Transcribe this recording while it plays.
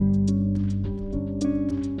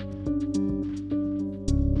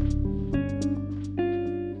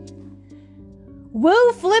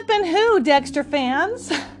Flippin' who, Dexter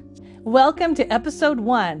fans? Welcome to episode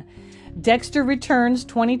 1, Dexter Returns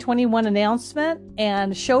 2021 announcement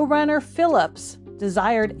and showrunner Phillips'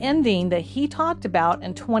 desired ending that he talked about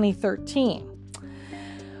in 2013.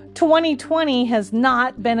 2020 has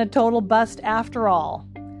not been a total bust after all.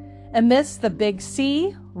 Amidst the Big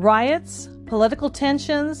C, riots, political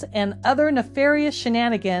tensions, and other nefarious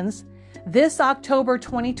shenanigans, this October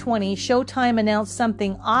 2020, Showtime announced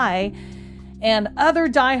something I and other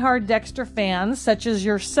diehard Dexter fans, such as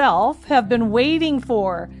yourself, have been waiting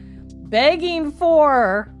for, begging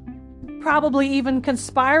for, probably even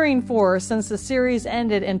conspiring for since the series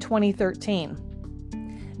ended in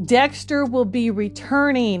 2013. Dexter will be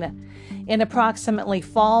returning in approximately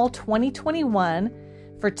fall 2021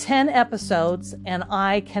 for 10 episodes, and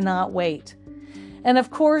I cannot wait. And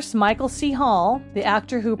of course, Michael C. Hall, the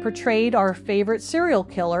actor who portrayed our favorite serial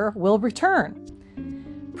killer, will return.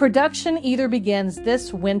 Production either begins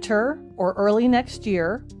this winter or early next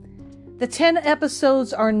year. The 10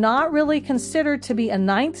 episodes are not really considered to be a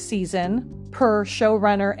 9th season, per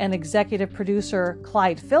showrunner and executive producer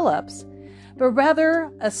Clyde Phillips, but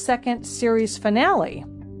rather a second series finale.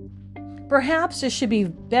 Perhaps it should be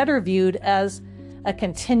better viewed as a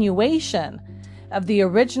continuation of the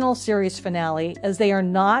original series finale, as they are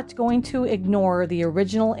not going to ignore the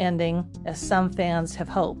original ending as some fans have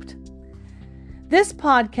hoped. This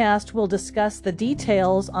podcast will discuss the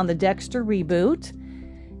details on the Dexter reboot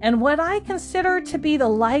and what I consider to be the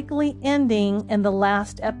likely ending in the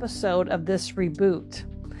last episode of this reboot.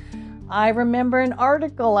 I remember an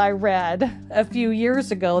article I read a few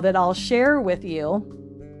years ago that I'll share with you.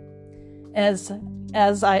 As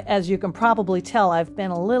you can probably tell, I've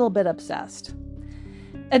been a little bit obsessed.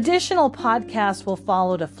 Additional podcasts will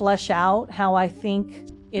follow to flesh out how I think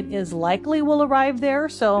it is likely we'll arrive there,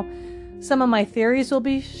 so some of my theories will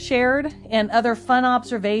be shared and other fun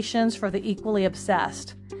observations for the equally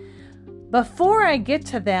obsessed. Before I get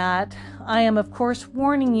to that, I am of course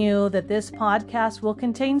warning you that this podcast will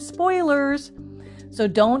contain spoilers, so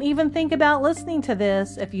don't even think about listening to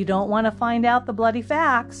this if you don't want to find out the bloody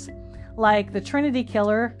facts, like the Trinity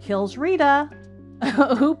Killer kills Rita.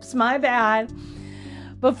 Oops, my bad.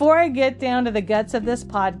 Before I get down to the guts of this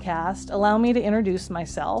podcast, allow me to introduce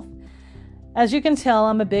myself. As you can tell,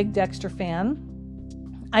 I'm a big Dexter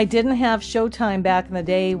fan. I didn't have Showtime back in the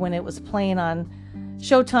day when it was playing on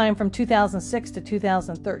Showtime from 2006 to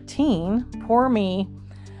 2013. Poor me.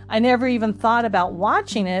 I never even thought about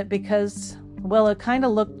watching it because, well, it kind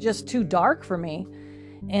of looked just too dark for me.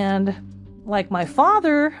 And like my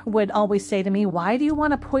father would always say to me, why do you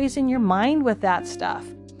want to poison your mind with that stuff?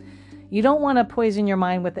 You don't want to poison your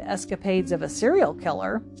mind with the escapades of a serial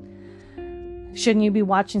killer. Shouldn't you be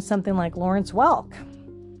watching something like Lawrence Welk?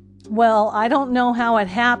 Well, I don't know how it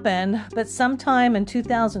happened, but sometime in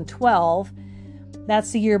 2012,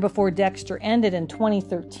 that's the year before Dexter ended in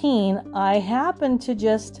 2013, I happened to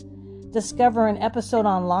just discover an episode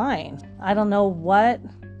online. I don't know what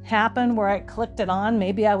happened where I clicked it on.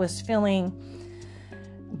 Maybe I was feeling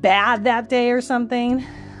bad that day or something.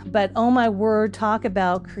 But oh my word, talk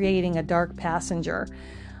about creating a dark passenger.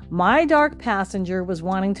 My dark passenger was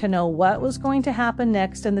wanting to know what was going to happen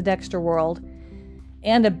next in the Dexter world,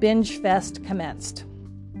 and a binge fest commenced.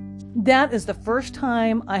 That is the first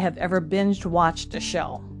time I have ever binge watched a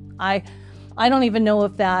show. I don't even know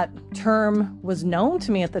if that term was known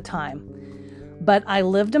to me at the time, but I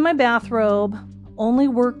lived in my bathrobe, only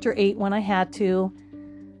worked or ate when I had to,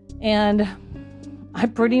 and I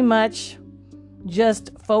pretty much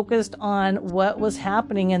just focused on what was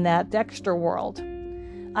happening in that Dexter world.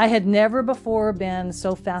 I had never before been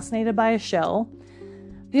so fascinated by a show.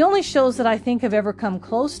 The only shows that I think have ever come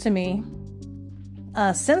close to me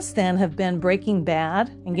since then have been Breaking Bad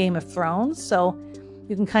and Game of Thrones, so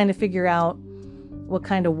you can kind of figure out what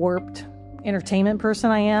kind of warped entertainment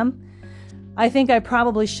person I am. I think I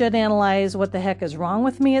probably should analyze what the heck is wrong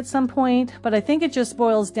with me at some point, but I think it just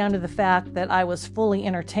boils down to the fact that I was fully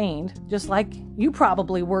entertained, just like you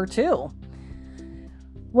probably were too.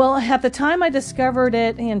 Well, at the time I discovered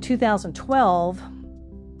it in 2012,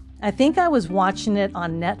 I think I was watching it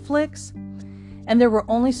on Netflix, and there were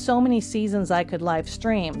only so many seasons I could live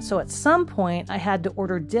stream, so at some point I had to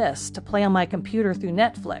order discs to play on my computer through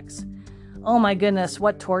Netflix. Oh my goodness,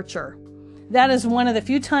 what torture. That is one of the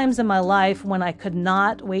few times in my life when I could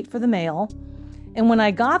not wait for the mail, and when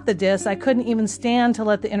I got the disc, I couldn't even stand to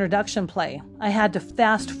let the introduction play. I had to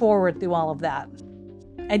fast forward through all of that.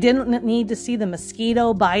 I didn't need to see the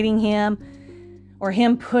mosquito biting him or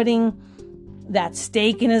him putting that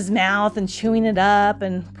steak in his mouth and chewing it up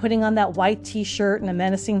and putting on that white t-shirt in a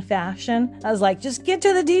menacing fashion. I was like, just get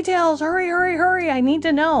to the details. Hurry, hurry, hurry. I need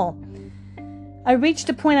to know. I reached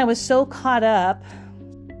a point I was so caught up.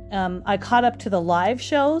 I caught up to the live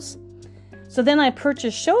shows. So then I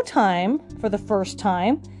purchased Showtime for the first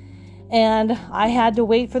time, and I had to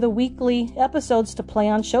wait for the weekly episodes to play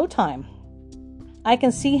on Showtime. I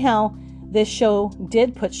can see how this show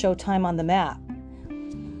did put Showtime on the map.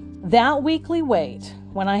 That weekly wait,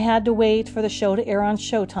 when I had to wait for the show to air on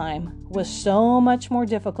Showtime, was so much more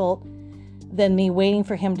difficult than me waiting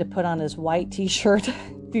for him to put on his white t-shirt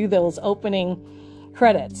through those opening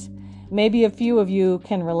credits. Maybe a few of you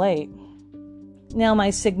can relate. Now, my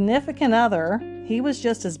significant other, he was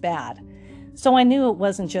just as bad, so I knew it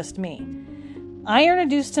wasn't just me. I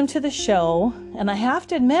introduced him to the show, and I have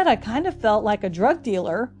to admit I kind of felt like a drug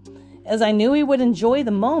dealer, as I knew he would enjoy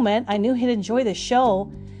the moment, I knew he'd enjoy the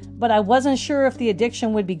show, but I wasn't sure if the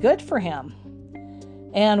addiction would be good for him.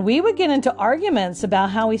 And we would get into arguments about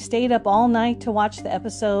how he stayed up all night to watch the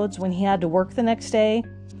episodes when he had to work the next day.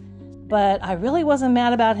 But I really wasn't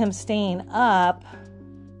mad about him staying up.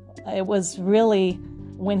 It was really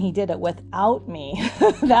when he did it without me.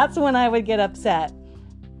 That's when I would get upset.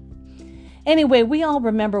 Anyway, we all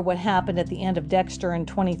remember what happened at the end of Dexter in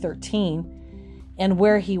 2013 and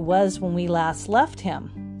where he was when we last left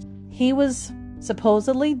him. He was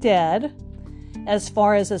supposedly dead. As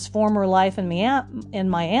far as his former life in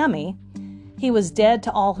Miami, he was dead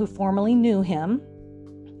to all who formerly knew him,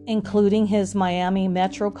 including his Miami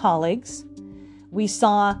Metro colleagues. We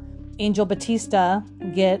saw Angel Batista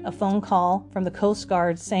get a phone call from the Coast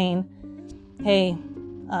Guard saying, hey,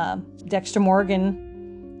 Dexter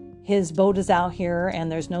Morgan, his boat is out here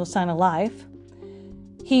and there's no sign of life.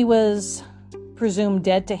 He was presumed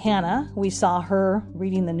dead to Hannah. We saw her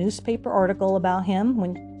reading the newspaper article about him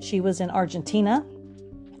when she was in Argentina.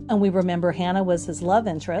 And we remember Hannah was his love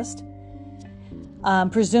interest.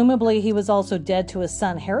 Presumably, he was also dead to his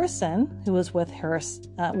son Harrison, who was with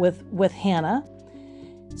Hannah.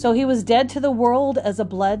 So he was dead to the world as a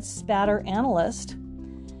blood spatter analyst.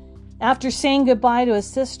 After saying goodbye to his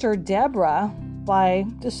sister Deborah by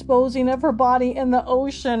disposing of her body in the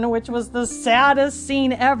ocean, which was the saddest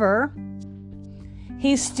scene ever,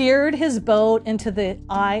 he steered his boat into the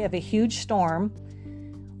eye of a huge storm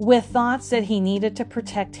with thoughts that he needed to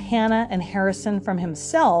protect Hannah and Harrison from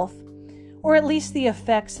himself, or at least the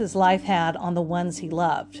effects his life had on the ones he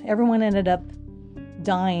loved. Everyone ended up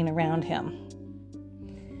dying around him.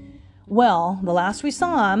 Well, the last we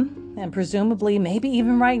saw him, and presumably maybe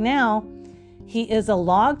even right now, he is a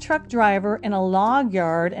log truck driver in a log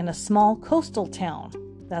yard in a small coastal town.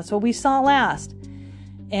 That's what we saw last.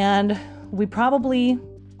 And we probably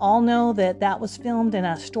all know that that was filmed in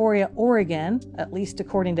Astoria, Oregon, at least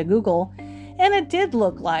according to Google, and it did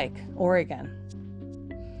look like Oregon.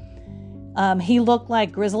 He looked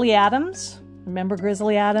like Grizzly Adams. Remember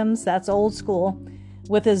Grizzly Adams? That's old school,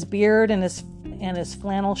 with his beard and his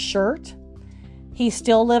flannel shirt. He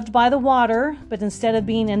still lived by the water, but instead of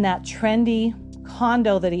being in that trendy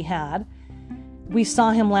condo that he had, we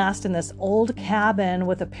saw him last in this old cabin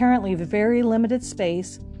with apparently very limited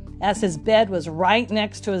space, as his bed was right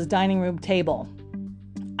next to his dining room table.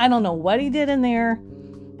 I don't know what he did in there,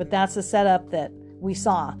 but that's the setup that we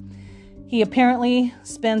saw. He apparently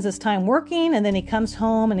spends his time working, and then he comes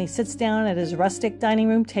home and he sits down at his rustic dining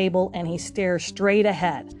room table and he stares straight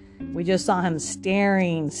ahead. We just saw him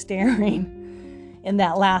staring in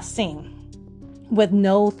that last scene with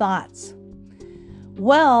no thoughts.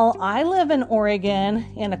 Well, I live in Oregon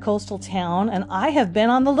in a coastal town, and I have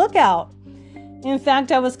been on the lookout. In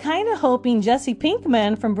fact, I was kind of hoping Jesse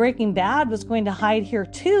Pinkman from Breaking Bad was going to hide here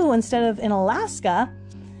too instead of in Alaska,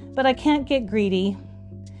 but I can't get greedy.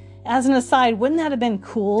 As an aside, wouldn't that have been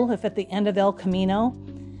cool if at the end of El Camino,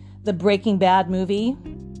 the Breaking Bad movie,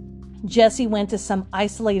 Jesse went to some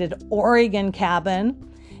isolated Oregon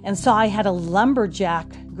cabin and saw I had a lumberjack,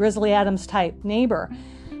 Grizzly Adams type neighbor,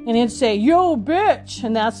 and he'd say, "Yo, bitch,"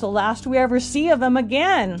 and that's the last we ever see of him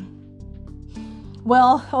again.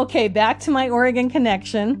 Well, okay, back to my Oregon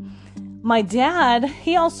connection. My dad,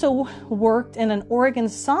 he also worked in an Oregon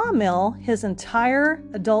sawmill his entire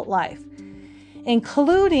adult life,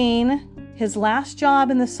 including his last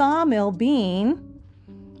job in the sawmill being,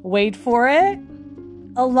 wait for it,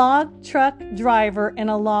 a log truck driver in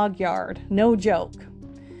a log yard. No joke.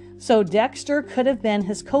 So Dexter could have been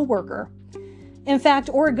his coworker. In fact,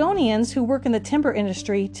 Oregonians who work in the timber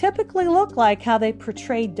industry typically look like how they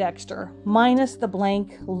portrayed Dexter, minus the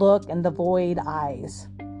blank look and the void eyes.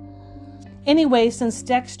 Anyway, since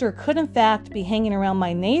Dexter could in fact be hanging around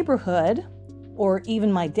my neighborhood, or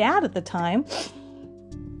even my dad at the time,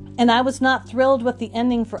 and I was not thrilled with the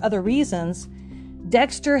ending for other reasons,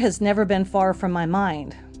 Dexter has never been far from my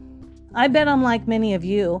mind. I bet I'm like many of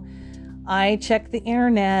you. I check the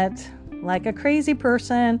internet like a crazy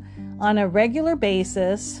person on a regular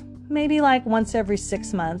basis, maybe like once every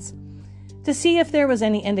 6 months, to see if there was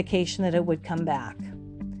any indication that it would come back.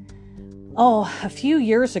 Oh, a few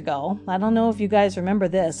years ago, I don't know if you guys remember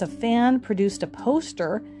this, a fan produced a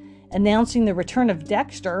poster announcing the return of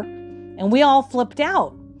Dexter, and we all flipped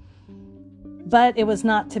out. But it was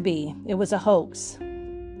not to be. It was a hoax.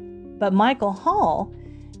 But Michael Hall,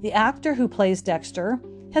 the actor who plays Dexter,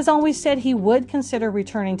 has always said he would consider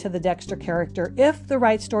returning to the Dexter character if the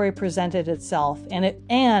right story presented itself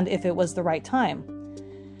and if it was the right time.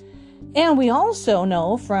 And we also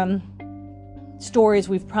know from stories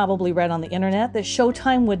we've probably read on the internet that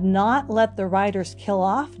Showtime would not let the writers kill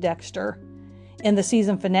off Dexter in the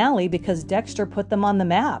season finale because Dexter put them on the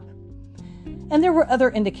map. And there were other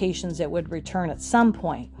indications it would return at some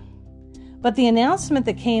point. But the announcement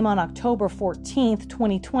that came on October 14th,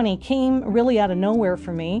 2020 came really out of nowhere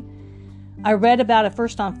for me. I read about it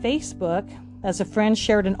first on Facebook as a friend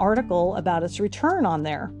shared an article about its return on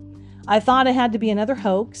there. I thought it had to be another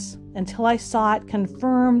hoax until I saw it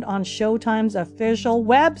confirmed on Showtime's official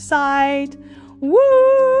website.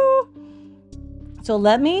 Woo! So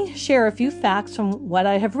let me share a few facts from what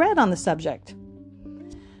I have read on the subject.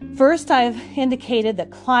 First, I've indicated that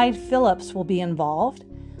Clyde Phillips will be involved.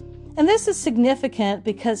 And this is significant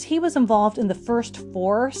because he was involved in the first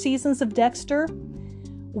 4 seasons of Dexter,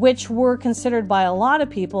 which were considered by a lot of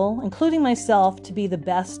people, including myself, to be the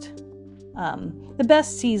best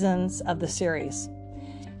seasons of the series.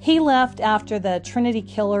 He left after the Trinity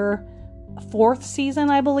Killer 4th season,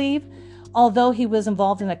 I believe, although he was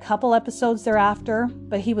involved in a couple episodes thereafter,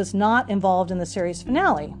 but he was not involved in the series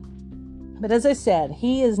finale. But as I said,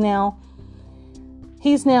 he's now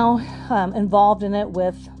involved in it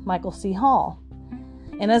with Michael C. Hall.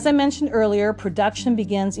 And as I mentioned earlier, production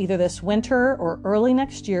begins either this winter or early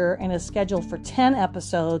next year and is scheduled for 10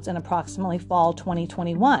 episodes in approximately fall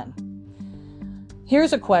 2021.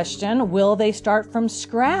 Here's a question. Will they start from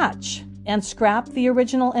scratch and scrap the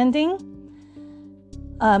original ending?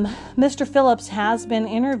 Mr. Phillips has been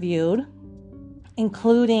interviewed,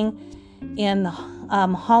 including in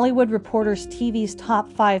Hollywood Reporters TV's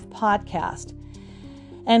Top 5 podcast.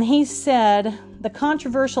 And he said the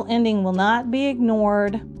controversial ending will not be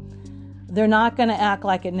ignored. They're not going to act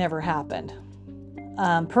like it never happened.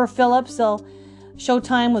 Per Phillips,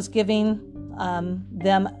 Showtime was giving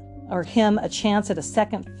him a chance at a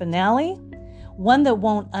second finale, one that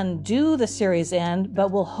won't undo the series end,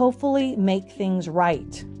 but will hopefully make things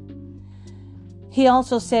right. He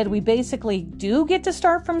also said we basically do get to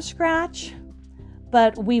start from scratch,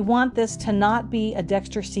 but we want this to not be a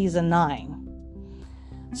Dexter season 9.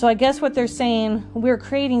 So I guess what they're saying, we're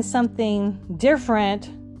creating something different,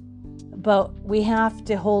 but we have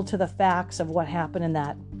to hold to the facts of what happened in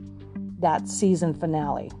that season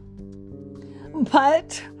finale.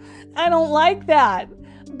 But I don't like that.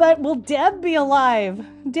 But will Deb be alive?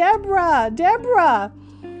 Deborah.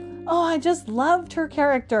 Oh, I just loved her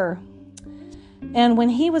character. And when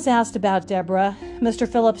he was asked about Deborah, Mr.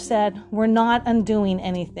 Phillips said, "We're not undoing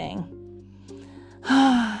anything."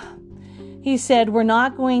 He said, "We're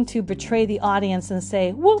not going to betray the audience and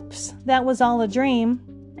say, whoops, that was all a dream."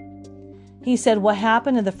 He said, "What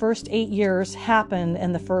happened in the first 8 years happened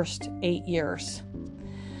in the first 8 years."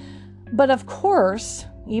 But of course,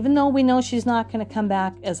 even though we know she's not going to come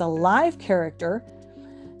back as a live character,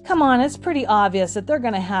 come on, it's pretty obvious that they're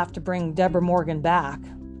going to have to bring Deborah Morgan back.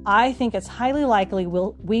 I think it's highly likely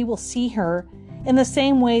we will see her in the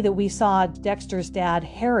same way that we saw Dexter's dad,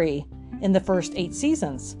 Harry, in the first 8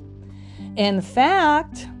 seasons. In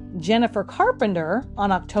fact, Jennifer Carpenter,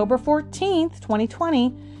 on October 14th,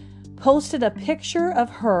 2020, posted a picture of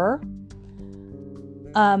her.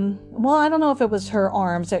 I don't know if it was her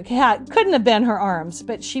arms. It couldn't have been her arms,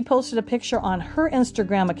 but she posted a picture on her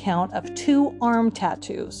Instagram account of 2 arm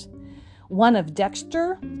tattoos, one of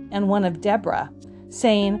Dexter and one of Deborah,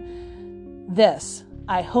 saying this: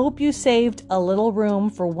 "I hope you saved a little room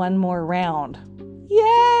for one more round."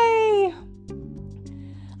 Yay!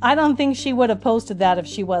 I don't think she would have posted that if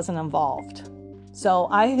she wasn't involved. So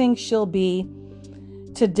I think she'll be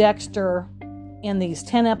to Dexter in these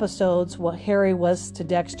 10 episodes what Harry was to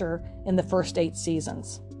Dexter in the first 8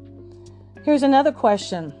 seasons. Here's another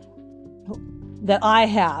question that I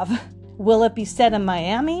have. Will it be set in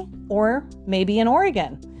Miami or maybe in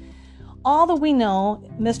Oregon? All that we know,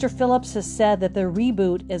 Mr. Phillips has said that the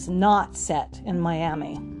reboot is not set in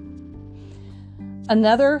Miami.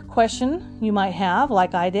 Another question you might have,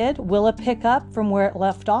 like I did, will it pick up from where it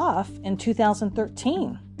left off in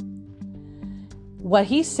 2013? What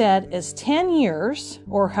he said is 10 years,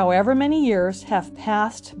 or however many years, have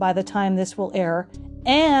passed by the time this will air,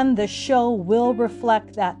 and the show will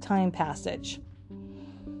reflect that time passage.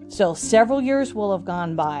 So several years will have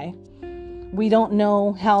gone by. We don't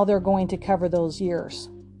know how they're going to cover those years.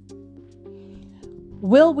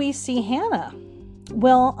 Will we see Hannah?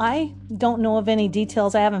 Well, I don't know of any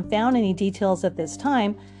details. I haven't found any details at this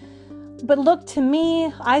time. But look, to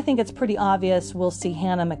me, I think it's pretty obvious we'll see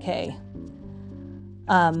Hannah McKay.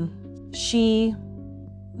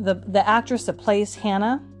 The actress that plays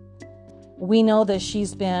Hannah, we know that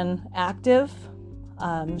she's been active.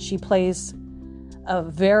 She plays a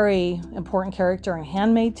very important character in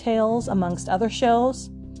Handmaid's Tales, amongst other shows.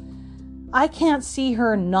 I can't see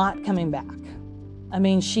her not coming back. I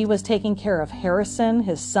mean, she was taking care of Harrison,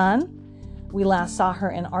 his son. We last saw her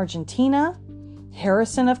in Argentina.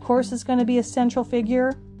 Harrison, of course, is going to be a central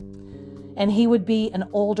figure. And he would be an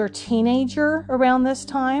older teenager around this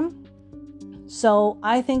time. So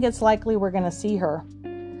I think it's likely we're going to see her.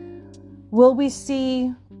 Will we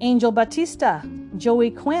see Angel Batista, Joey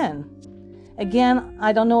Quinn? Again,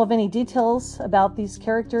 I don't know of any details about these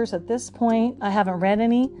characters at this point. I haven't read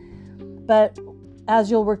any. But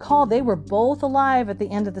as you'll recall, they were both alive at the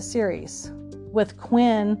end of the series, with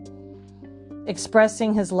Quinn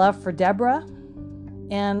expressing his love for Deborah,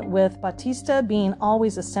 and with Batista being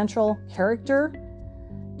always a central character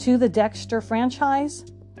to the Dexter franchise.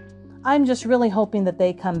 I'm just really hoping that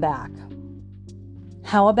they come back.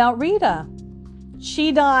 How about Rita?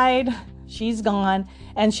 She died, she's gone,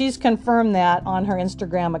 and she's confirmed that on her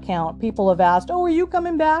Instagram account. People have asked, "Oh, are you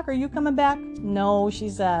coming back? Are you coming back?" No, she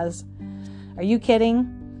says. Are you kidding?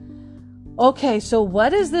 Okay, so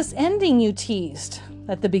what is this ending you teased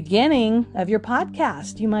at the beginning of your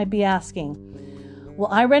podcast, you might be asking?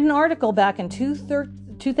 Well, I read an article back in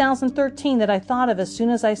 2013 that I thought of as soon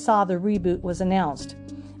as I saw the reboot was announced.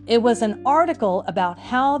 It was an article about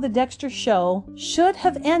how the Dexter show should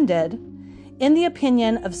have ended in the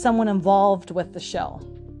opinion of someone involved with the show.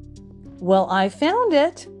 Well, I found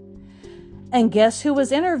it. And guess who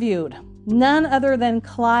was interviewed? None other than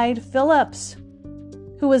Clyde Phillips,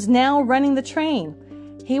 who is now running the train.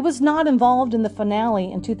 He was not involved in the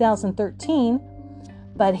finale in 2013,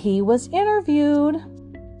 but he was interviewed.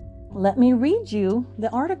 Let me read you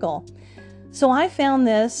the article. So I found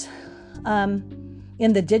this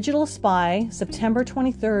in the Digital Spy, September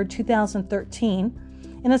 23rd, 2013,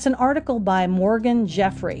 and it's an article by Morgan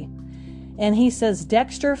Jeffrey. And he says,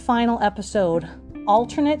 Dexter final episode,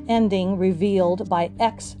 alternate ending revealed by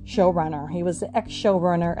ex-showrunner. He was the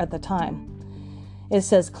ex-showrunner at the time. It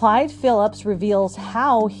says, Clyde Phillips reveals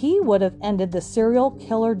how he would have ended the serial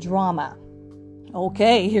killer drama.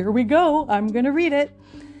 Okay, here we go. I'm going to read it.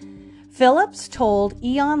 Phillips told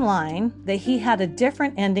E! Online that he had a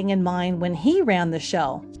different ending in mind when he ran the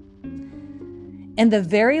show. In the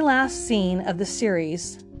very last scene of the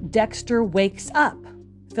series, Dexter wakes up,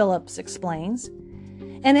 Phillips explains,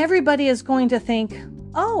 and everybody is going to think,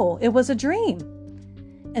 oh, it was a dream.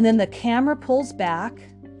 And then the camera pulls back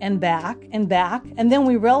and back and back, and then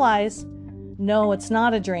we realize, no, it's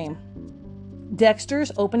not a dream.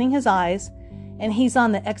 Dexter's opening his eyes, and he's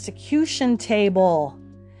on the execution table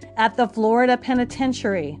at the Florida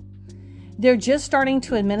Penitentiary. They're just starting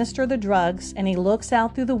to administer the drugs, and he looks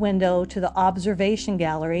out through the window to the observation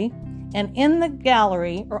gallery, and in the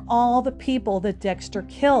gallery are all the people that Dexter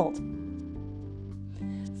killed.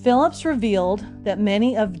 Phillips revealed that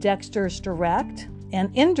many of Dexter's direct and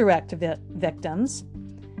indirect victims,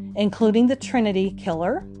 including the Trinity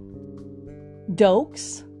killer,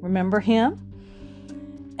 Dokes, remember him,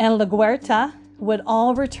 and LaGuerta, would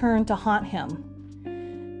all return to haunt him.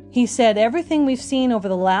 He said everything we've seen over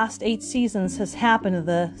the last 8 seasons has happened in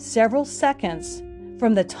the several seconds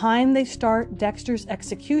from the time they start Dexter's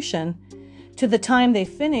execution to the time they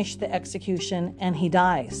finish the execution and he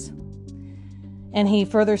dies. And he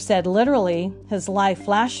further said, literally, his life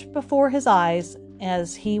flashed before his eyes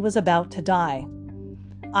as he was about to die.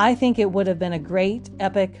 I think it would have been a great,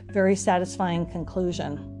 epic, very satisfying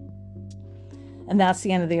conclusion. And that's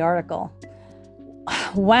the end of the article.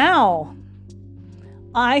 Wow.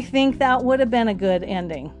 I think that would have been a good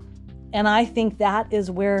ending. And I think that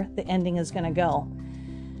is where the ending is going to go.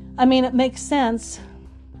 I mean, it makes sense.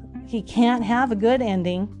 He can't have a good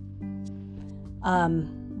ending.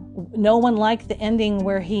 No one liked the ending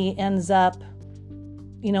where he ends up,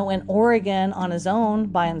 in Oregon on his own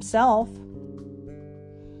by himself.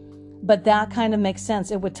 But that kind of makes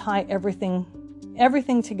sense. It would tie everything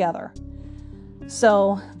together.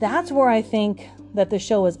 So that's where I think that the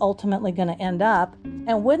show is ultimately going to end up.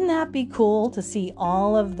 And wouldn't that be cool to see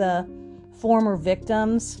all of the former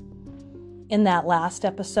victims in that last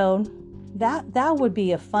episode? That would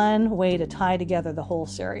be a fun way to tie together the whole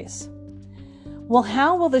series. Well,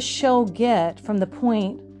 how will the show get from the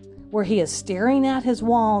point where he is staring at his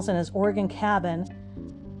walls in his Oregon cabin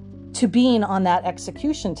to being on that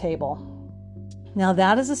execution table? Now,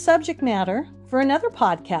 that is a subject matter for another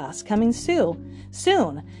podcast coming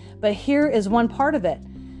soon. But here is one part of it.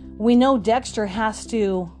 We know Dexter has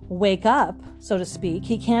to wake up, so to speak.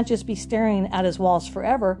 He can't just be staring at his walls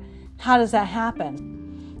forever. How does that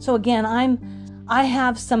happen? So again, I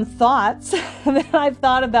have some thoughts that I've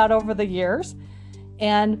thought about over the years,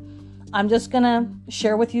 and I'm just going to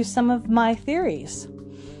share with you some of my theories.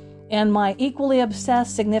 And my equally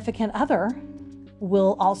obsessed significant other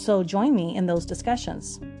will also join me in those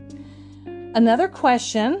discussions. Another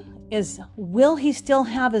question is, will he still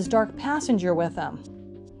have his dark passenger with him?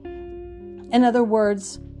 In other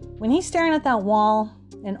words, when he's staring at that wall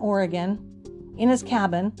in Oregon, in his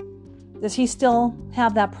cabin, does he still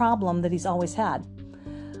have that problem that he's always had?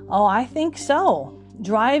 Oh, I think so.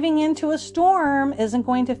 Driving into a storm isn't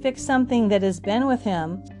going to fix something that has been with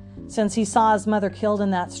him since he saw his mother killed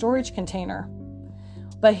in that storage container.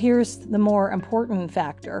 But here's the more important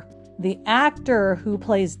factor. The actor who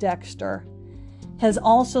plays Dexter has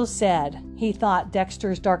also said he thought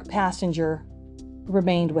Dexter's dark passenger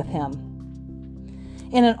remained with him.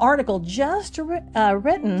 In an article just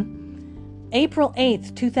written April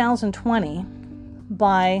 8th, 2020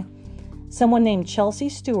 by someone named Chelsea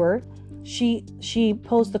Stewart, she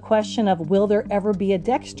posed the question of, will there ever be a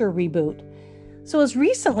Dexter reboot? So as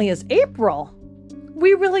recently as April,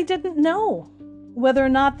 we really didn't know whether or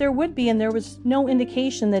not there would be, and there was no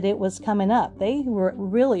indication that it was coming up.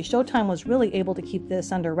 Showtime was really able to keep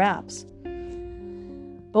this under wraps.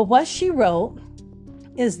 But what she wrote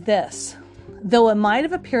is this: though it might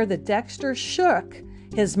have appeared that Dexter shook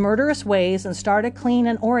his murderous ways and started clean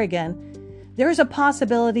in Oregon, there's a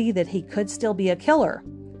possibility that he could still be a killer.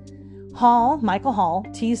 Michael Hall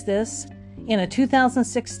teased this in a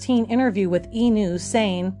 2016 interview with E! News,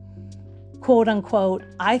 saying, quote unquote,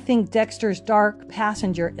 I think Dexter's dark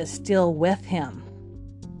passenger is still with him.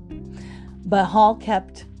 But Hall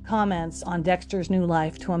kept comments on Dexter's new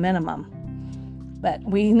life to a minimum. But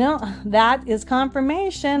we know that is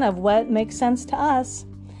confirmation of what makes sense to us.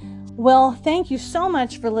 Well, thank you so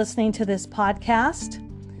much for listening to this podcast.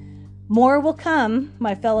 More will come,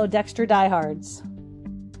 my fellow Dexter diehards.